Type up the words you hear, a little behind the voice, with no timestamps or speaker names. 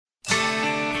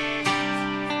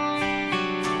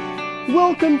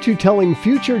Welcome to Telling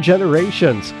Future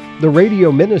Generations, the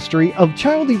radio ministry of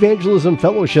Child Evangelism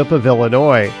Fellowship of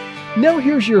Illinois. Now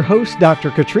here's your host, Dr.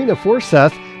 Katrina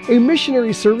Forseth, a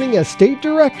missionary serving as State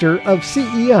Director of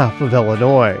CEF of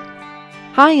Illinois.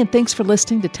 Hi, and thanks for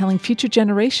listening to Telling Future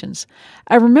Generations.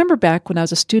 I remember back when I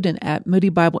was a student at Moody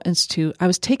Bible Institute, I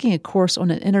was taking a course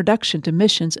on an introduction to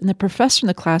missions, and the professor in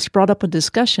the class brought up a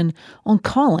discussion on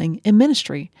calling and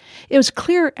ministry. It was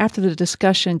clear after the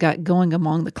discussion got going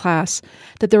among the class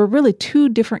that there were really two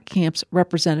different camps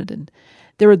represented.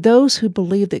 There are those who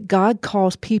believe that God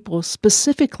calls people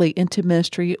specifically into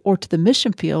ministry or to the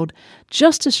mission field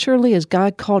just as surely as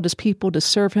God called his people to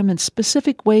serve him in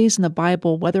specific ways in the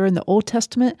Bible, whether in the Old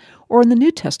Testament or in the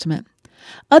New Testament.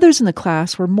 Others in the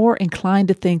class were more inclined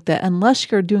to think that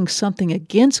unless you're doing something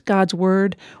against God's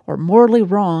word or morally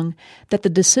wrong, that the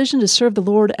decision to serve the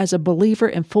Lord as a believer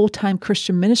in full-time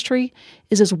Christian ministry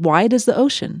is as wide as the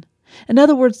ocean. In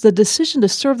other words, the decision to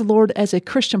serve the Lord as a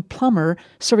Christian plumber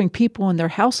serving people in their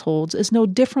households is no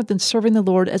different than serving the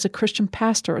Lord as a Christian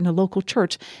pastor in a local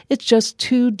church. It's just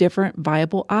two different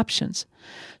viable options.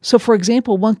 So, for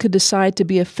example, one could decide to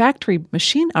be a factory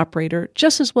machine operator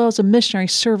just as well as a missionary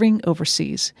serving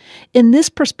overseas. In this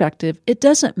perspective, it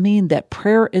doesn't mean that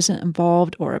prayer isn't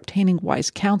involved or obtaining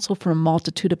wise counsel from a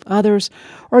multitude of others,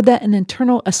 or that an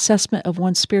internal assessment of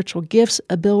one's spiritual gifts,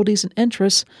 abilities, and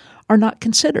interests are not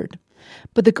considered.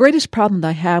 But the greatest problem that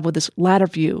I have with this latter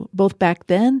view, both back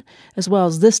then as well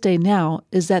as this day now,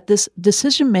 is that this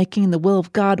decision-making in the will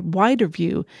of God wider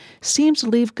view seems to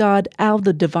leave God out of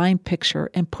the divine picture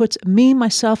and puts me,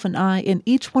 myself, and I, and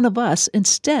each one of us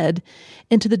instead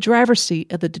into the driver's seat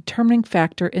of the determining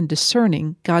factor in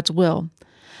discerning God's will.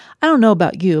 I don't know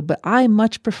about you, but I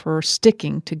much prefer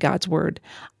sticking to God's word.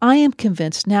 I am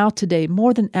convinced now today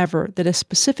more than ever that a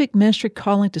specific ministry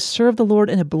calling to serve the Lord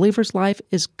in a believer's life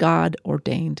is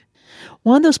God-Ordained.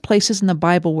 One of those places in the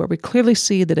Bible where we clearly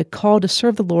see that a call to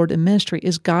serve the Lord in ministry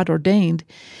is God-ordained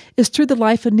is through the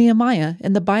life of Nehemiah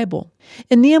in the Bible.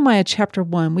 In Nehemiah chapter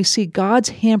 1, we see God's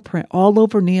handprint all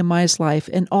over Nehemiah's life,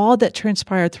 and all that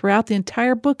transpired throughout the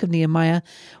entire book of Nehemiah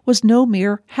was no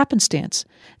mere happenstance.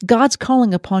 God's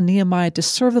calling upon Nehemiah to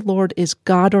serve the Lord is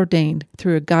God-ordained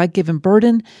through a God-given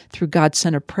burden, through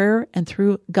God-centered prayer, and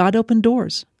through God-opened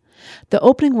doors. The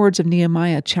opening words of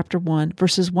Nehemiah chapter 1,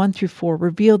 verses 1 through 4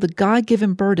 reveal the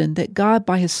God-given burden that God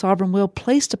by his sovereign will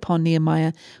placed upon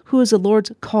Nehemiah, who is the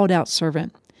Lord's called-out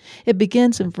servant. It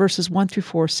begins in verses 1 through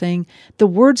 4 saying, "The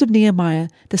words of Nehemiah,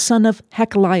 the son of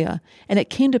Hakaliah, and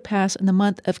it came to pass in the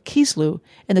month of Kislev,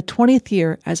 in the 20th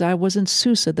year, as I was in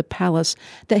Susa the palace,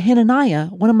 that Hananiah,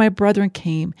 one of my brethren,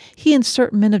 came, he and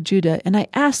certain men of Judah, and I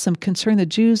asked them concerning the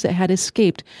Jews that had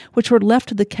escaped, which were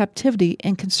left of the captivity,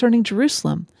 and concerning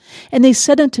Jerusalem. And they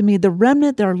said unto me, the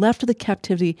remnant that are left of the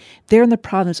captivity there in the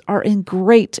province are in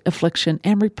great affliction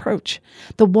and reproach.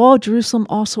 The wall of Jerusalem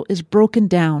also is broken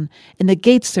down, and the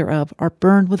gates thereof are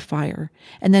burned with fire."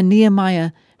 And then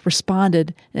Nehemiah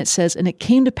responded, and it says, "And it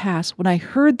came to pass, when I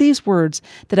heard these words,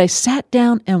 that I sat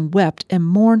down and wept and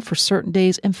mourned for certain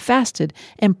days, and fasted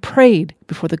and prayed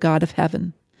before the God of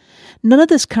heaven." None of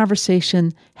this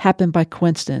conversation happened by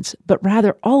coincidence, but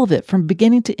rather all of it from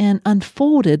beginning to end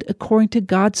unfolded according to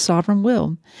God's sovereign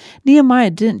will.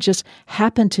 Nehemiah didn't just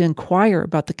happen to inquire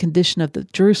about the condition of the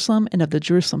Jerusalem and of the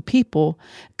Jerusalem people.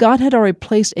 God had already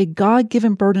placed a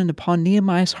God-given burden upon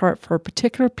Nehemiah's heart for a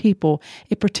particular people,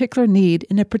 a particular need,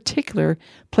 and a particular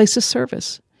place of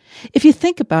service. If you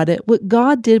think about it, what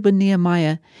God did with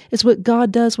Nehemiah is what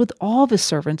God does with all of his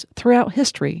servants throughout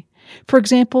history. For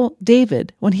example,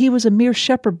 David, when he was a mere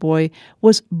shepherd boy,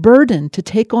 was burdened to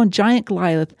take on giant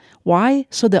Goliath. Why?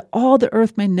 So that all the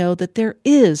earth may know that there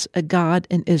is a God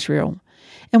in Israel.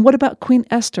 And what about Queen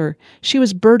Esther? She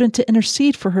was burdened to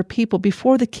intercede for her people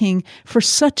before the king for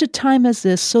such a time as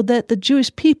this, so that the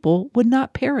Jewish people would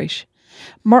not perish.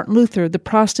 Martin Luther, the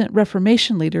Protestant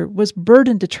Reformation leader, was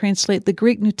burdened to translate the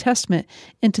Greek New Testament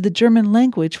into the German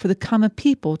language for the common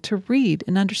people to read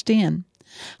and understand.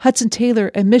 Hudson Taylor,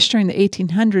 a missionary in the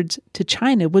 1800s to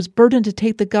China, was burdened to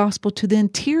take the gospel to the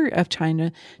interior of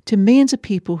China to millions of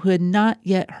people who had not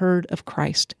yet heard of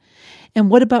Christ. And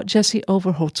what about Jesse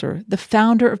Overholzer, the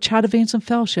founder of Child Evangelism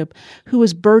Fellowship, who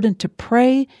was burdened to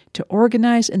pray, to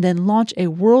organize, and then launch a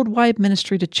worldwide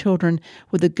ministry to children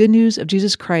with the good news of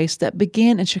Jesus Christ that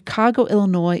began in Chicago,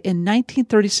 Illinois in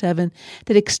 1937,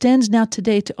 that extends now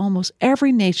today to almost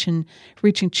every nation,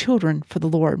 reaching children for the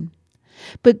Lord.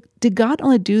 But did God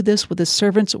only do this with his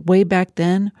servants way back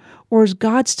then, or is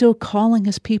God still calling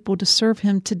his people to serve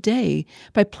him today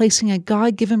by placing a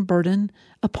God-given burden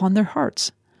upon their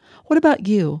hearts? What about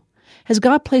you? Has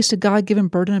God placed a God-given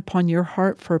burden upon your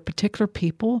heart for a particular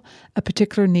people, a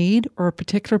particular need, or a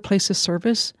particular place of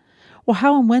service? Well,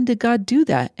 how and when did God do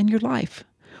that in your life?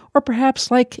 Or perhaps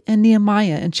like in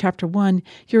Nehemiah in chapter 1,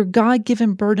 your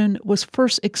God-given burden was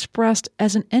first expressed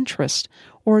as an interest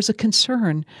or as a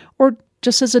concern or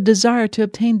just as a desire to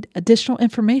obtain additional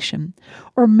information.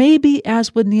 Or maybe,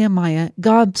 as with Nehemiah,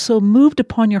 God so moved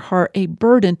upon your heart a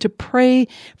burden to pray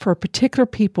for a particular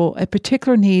people, a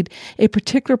particular need, a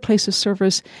particular place of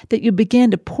service, that you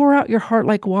began to pour out your heart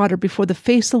like water before the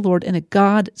face of the Lord in a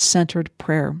God-centered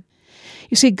prayer.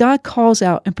 You see, God calls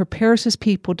out and prepares His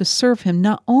people to serve Him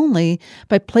not only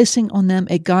by placing on them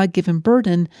a God-given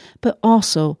burden, but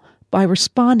also by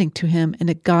responding to Him in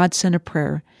a God-centered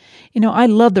prayer. I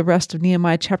love the rest of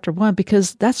Nehemiah chapter 1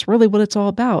 because that's really what it's all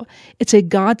about. It's a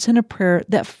God-centered prayer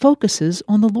that focuses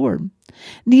on the Lord.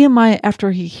 Nehemiah,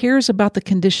 after he hears about the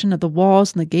condition of the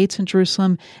walls and the gates in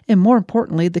Jerusalem, and more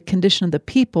importantly, the condition of the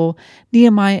people,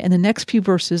 Nehemiah, in the next few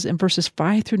verses, in verses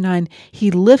 5 through 9, he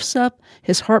lifts up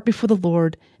his heart before the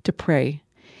Lord to pray.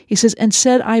 He says, "And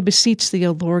said, I beseech thee,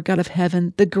 O Lord God of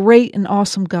heaven, the great and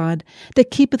awesome God, that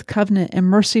keepeth covenant and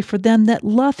mercy for them that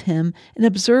love him and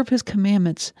observe his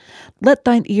commandments. Let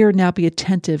thine ear now be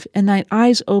attentive, and thine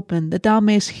eyes open, that thou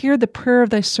mayest hear the prayer of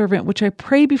thy servant, which I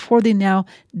pray before thee now,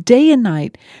 day and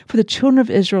night, for the children of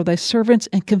Israel, thy servants,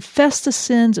 and confess the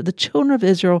sins of the children of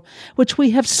Israel, which we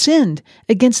have sinned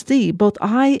against thee. Both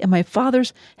I and my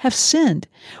fathers have sinned.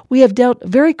 We have dealt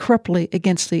very corruptly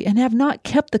against thee, and have not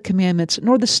kept the commandments,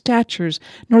 nor the statutes,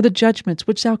 nor the judgments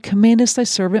which thou commandest thy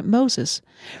servant Moses.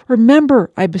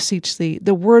 Remember, I beseech thee,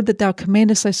 the word that thou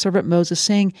commandest thy servant Moses,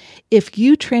 saying, If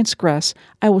you transgress,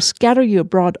 I will scatter you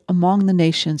abroad among the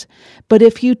nations. But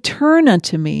if you turn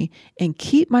unto me, and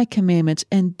keep my commandments,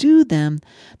 and do them,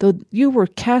 though you were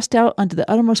cast out unto the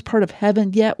uttermost part of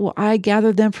heaven, yet will I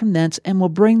gather them from thence, and will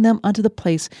bring them unto the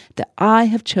place that I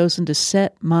have chosen to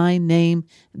set my name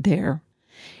there."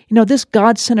 This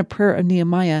God-centered prayer of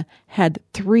Nehemiah had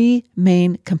three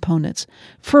main components.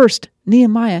 First,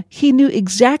 Nehemiah, he knew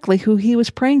exactly who he was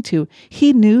praying to.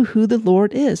 He knew who the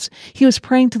Lord is. He was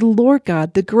praying to the Lord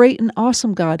God, the great and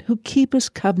awesome God who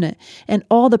keepeth covenant, and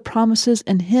all the promises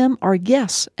in him are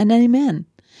yes and amen.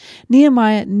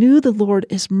 Nehemiah knew the Lord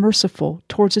is merciful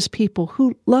towards his people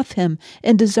who love him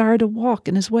and desire to walk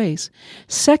in his ways.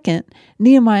 Second,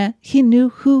 Nehemiah, he knew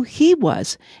who he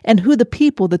was and who the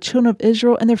people, the children of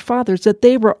Israel and their fathers, that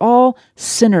they were all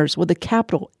sinners with a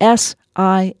capital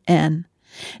S-I-N.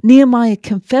 Nehemiah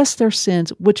confessed their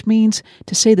sins, which means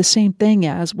to say the same thing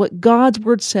as what God's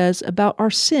word says about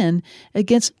our sin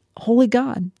against holy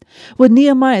God. With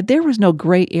Nehemiah, there was no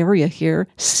gray area here.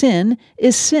 Sin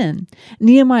is sin.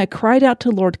 Nehemiah cried out to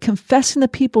the Lord, confessing the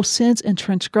people's sins and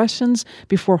transgressions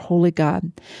before holy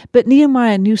God. But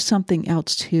Nehemiah knew something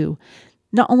else too.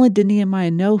 Not only did Nehemiah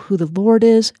know who the Lord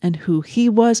is and who he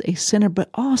was, a sinner, but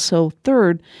also,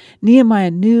 third,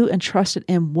 Nehemiah knew and trusted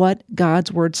in what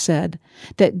God's word said.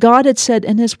 That God had said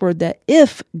in his word that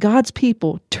if God's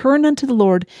people turn unto the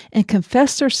Lord and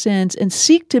confess their sins and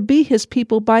seek to be his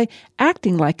people by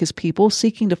acting like his people,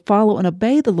 seeking to follow and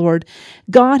obey the Lord,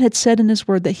 God had said in his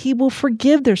word that he will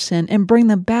forgive their sin and bring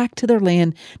them back to their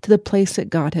land, to the place that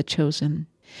God had chosen.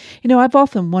 I've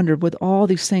often wondered, with all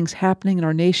these things happening in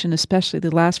our nation, especially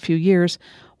the last few years,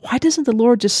 why doesn't the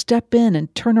Lord just step in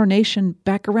and turn our nation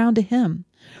back around to him?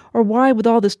 Or why, with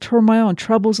all this turmoil and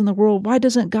troubles in the world, why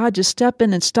doesn't God just step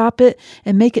in and stop it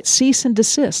and make it cease and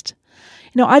desist?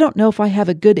 I don't know if I have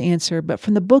a good answer, but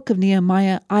from the book of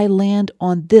Nehemiah, I land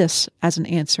on this as an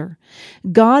answer.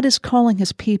 God is calling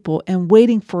his people and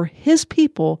waiting for his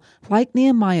people, like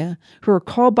Nehemiah, who are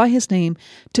called by his name,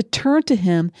 to turn to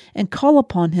him and call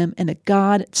upon him in a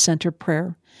God-centered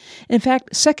prayer. In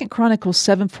fact, 2 Chronicles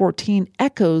 7:14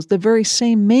 echoes the very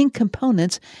same main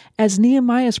components as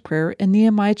Nehemiah's prayer in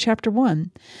Nehemiah chapter 1.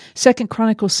 2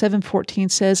 Chronicles 7:14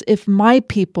 says, If my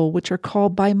people, which are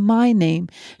called by my name,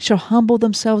 shall humble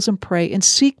themselves and pray and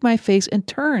seek my face and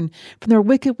turn from their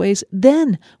wicked ways,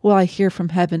 then will I hear from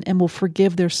heaven and will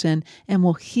forgive their sin and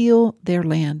will heal their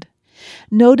land.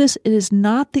 Notice it is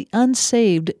not the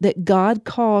unsaved that God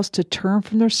calls to turn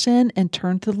from their sin and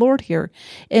turn to the Lord here.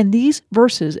 In these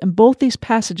verses, in both these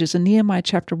passages in Nehemiah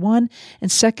chapter 1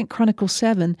 and 2 Chronicles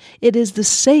 7, it is the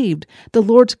saved, the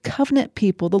Lord's covenant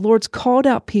people, the Lord's called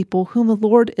out people whom the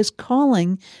Lord is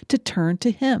calling to turn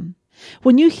to him.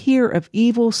 When you hear of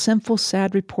evil, sinful,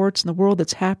 sad reports in the world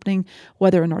that's happening,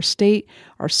 whether in our state,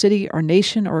 our city, our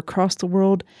nation, or across the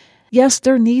world, Yes,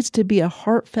 there needs to be a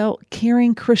heartfelt,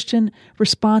 caring Christian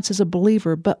response as a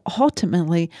believer, but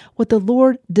ultimately what the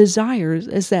Lord desires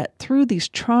is that through these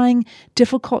trying,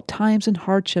 difficult times and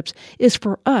hardships is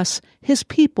for us, His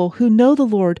people who know the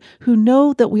Lord, who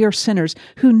know that we are sinners,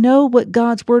 who know what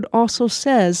God's Word also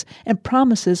says and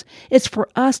promises, it's for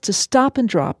us to stop and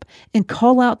drop and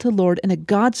call out to the Lord in a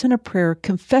God-centered prayer,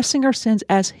 confessing our sins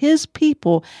as His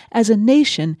people, as a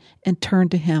nation, and turn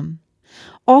to Him.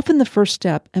 Often the first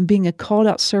step in being a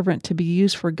called-out servant to be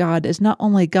used for God is not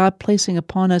only God placing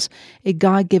upon us a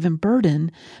God-given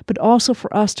burden, but also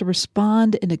for us to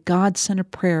respond in a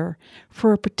God-centered prayer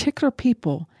for a particular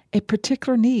people, a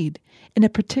particular need, in a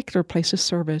particular place of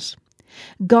service.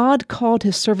 God called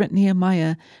His servant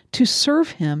Nehemiah to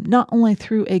serve Him not only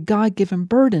through a God-given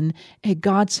burden, a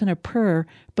God-centered prayer,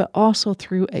 but also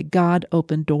through a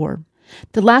God-opened door.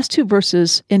 The last two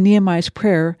verses in Nehemiah's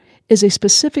prayer is a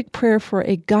specific prayer for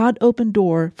a God-opened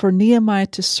door for Nehemiah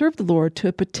to serve the Lord to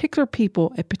a particular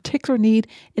people, a particular need,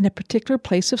 in a particular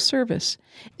place of service.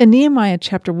 In Nehemiah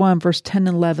chapter 1, verse 10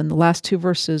 and 11, the last two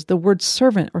verses, the word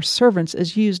servant or servants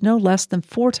is used no less than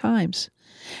 4 times.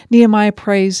 Nehemiah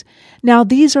prays, "Now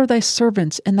these are thy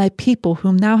servants and thy people,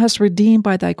 whom thou hast redeemed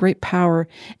by thy great power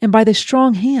and by thy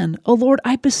strong hand. O Lord,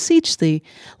 I beseech thee,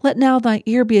 let now thy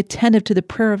ear be attentive to the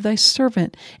prayer of thy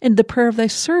servant and the prayer of thy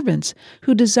servants,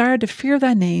 who desire to fear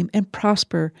thy name and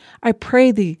prosper. I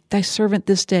pray thee, thy servant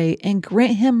this day, and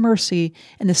grant him mercy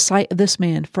in the sight of this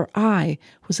man, for I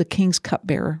was the king's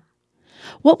cupbearer."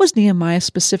 What was Nehemiah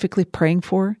specifically praying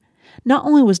for? Not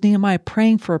only was Nehemiah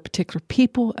praying for a particular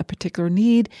people, a particular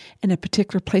need, and a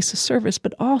particular place of service,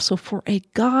 but also for a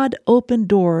God-opened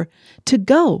door to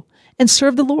go and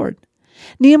serve the Lord.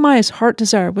 Nehemiah's heart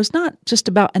desire was not just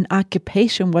about an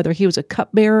occupation, whether he was a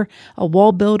cupbearer, a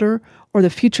wall builder, or the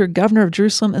future governor of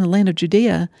Jerusalem and the land of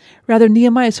Judea. Rather,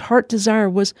 Nehemiah's heart desire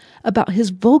was about his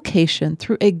vocation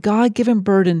through a God-given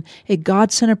burden, a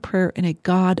God-centered prayer, and a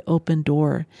God-opened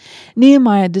door.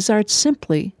 Nehemiah desired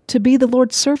simply to be the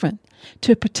Lord's servant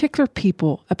to a particular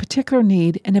people, a particular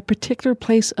need, and a particular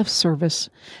place of service.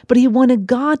 But he wanted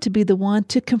God to be the one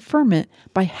to confirm it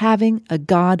by having a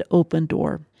God-opened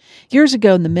door. Years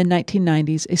ago in the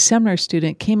mid-1990s, a seminary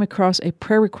student came across a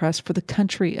prayer request for the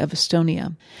country of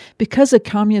Estonia. Because the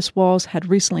communist walls had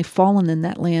recently fallen in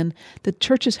that land, the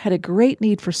churches had a great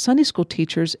need for Sunday school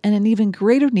teachers and an even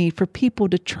greater need for people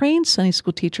to train Sunday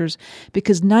school teachers,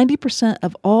 because 90%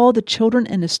 of all the children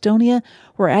in Estonia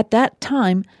were at that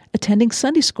time attending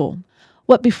Sunday school.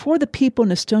 What before the people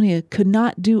in Estonia could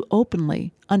not do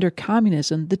openly under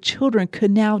communism, the children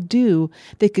could now do.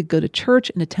 They could go to church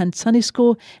and attend Sunday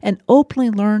school and openly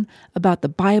learn about the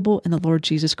Bible and the Lord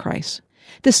Jesus Christ.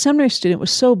 This seminary student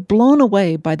was so blown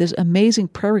away by this amazing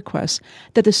prayer request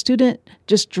that the student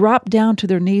just dropped down to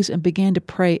their knees and began to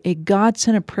pray a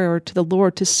God-centered prayer to the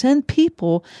Lord to send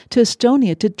people to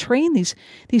Estonia to train these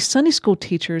Sunday school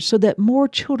teachers so that more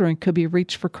children could be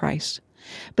reached for Christ.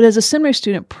 But as a seminary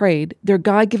student prayed, their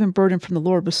God-given burden from the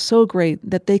Lord was so great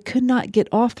that they could not get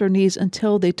off their knees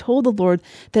until they told the Lord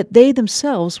that they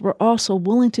themselves were also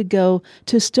willing to go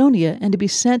to Estonia and to be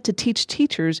sent to teach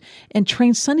teachers and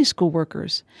train Sunday school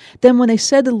workers. Then when they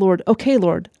said to the Lord, "Okay,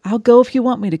 Lord, I'll go if you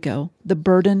want me to go," the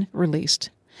burden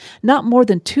released. Not more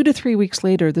than 2 to 3 weeks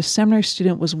later, the seminary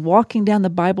student was walking down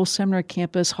the Bible seminary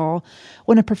campus hall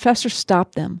when a professor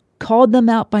stopped them, called them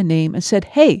out by name, and said,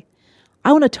 "Hey,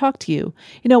 I want to talk to you.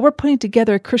 We're putting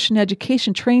together a Christian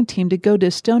education training team to go to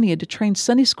Estonia to train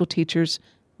Sunday school teachers.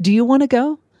 Do you want to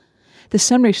go?" The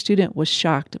seminary student was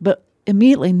shocked, but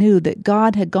immediately knew that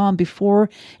God had gone before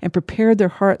and prepared their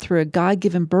heart through a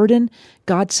God-given burden,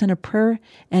 God-centered prayer,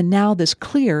 and now this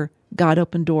clear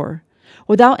God-opened door.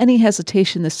 Without any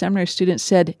hesitation, the seminary student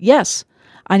said, "Yes,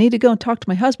 I need to go and talk to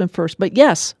my husband first, but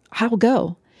yes, I'll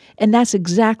go." And that's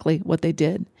exactly what they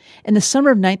did. In the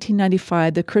summer of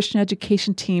 1995, the Christian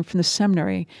education team from the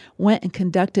seminary went and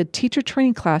conducted teacher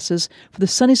training classes for the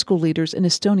Sunday school leaders in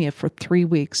Estonia for 3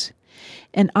 weeks.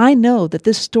 And I know that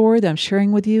this story that I'm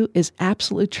sharing with you is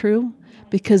absolutely true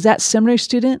because that seminary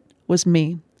student was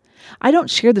me. I don't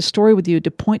share the story with you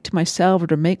to point to myself or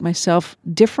to make myself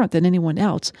different than anyone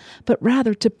else, but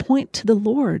rather to point to the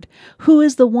Lord, who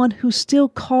is the one who still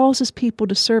calls His people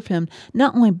to serve Him,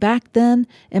 not only back then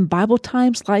in Bible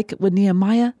times like with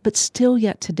Nehemiah, but still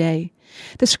yet today.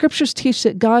 The scriptures teach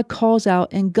that God calls out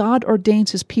and God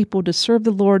ordains His people to serve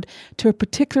the Lord to a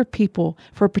particular people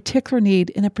for a particular need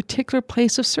in a particular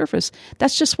place of service.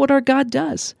 That's just what our God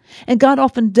does. And God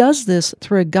often does this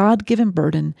through a God-given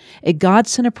burden, a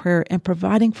God-centered prayer, and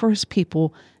providing for His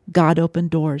people God-opened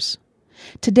doors.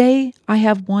 Today, I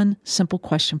have one simple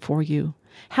question for you.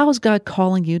 How is God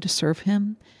calling you to serve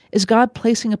Him? Is God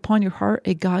placing upon your heart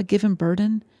a God-given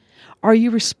burden? Are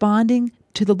you responding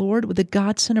to the Lord with a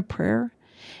God-centered prayer?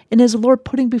 And is the Lord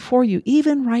putting before you,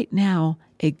 even right now,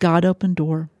 a God-opened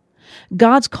door?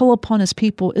 God's call upon His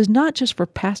people is not just for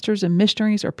pastors and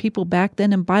missionaries or people back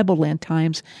then in Bible land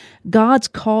times. God's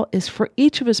call is for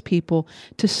each of His people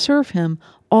to serve Him,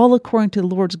 all according to the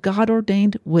Lord's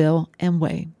God-ordained will and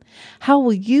way. How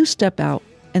will you step out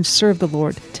and serve the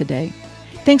Lord today?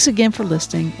 Thanks again for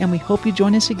listening, and we hope you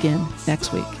join us again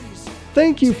next week.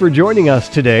 Thank you for joining us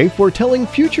today for Telling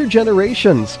Future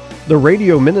Generations, the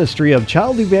radio ministry of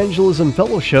Child Evangelism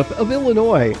Fellowship of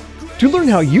Illinois. To learn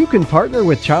how you can partner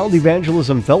with Child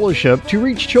Evangelism Fellowship to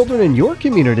reach children in your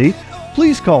community,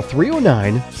 please call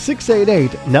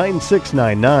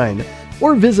 309-688-9699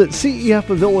 or visit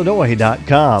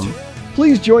cefofillinois.com.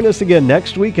 Please join us again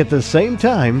next week at the same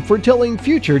time for Telling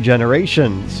Future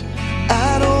Generations.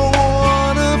 I don't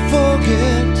want to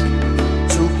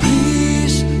forget, so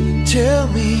please tell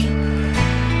me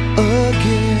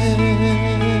again.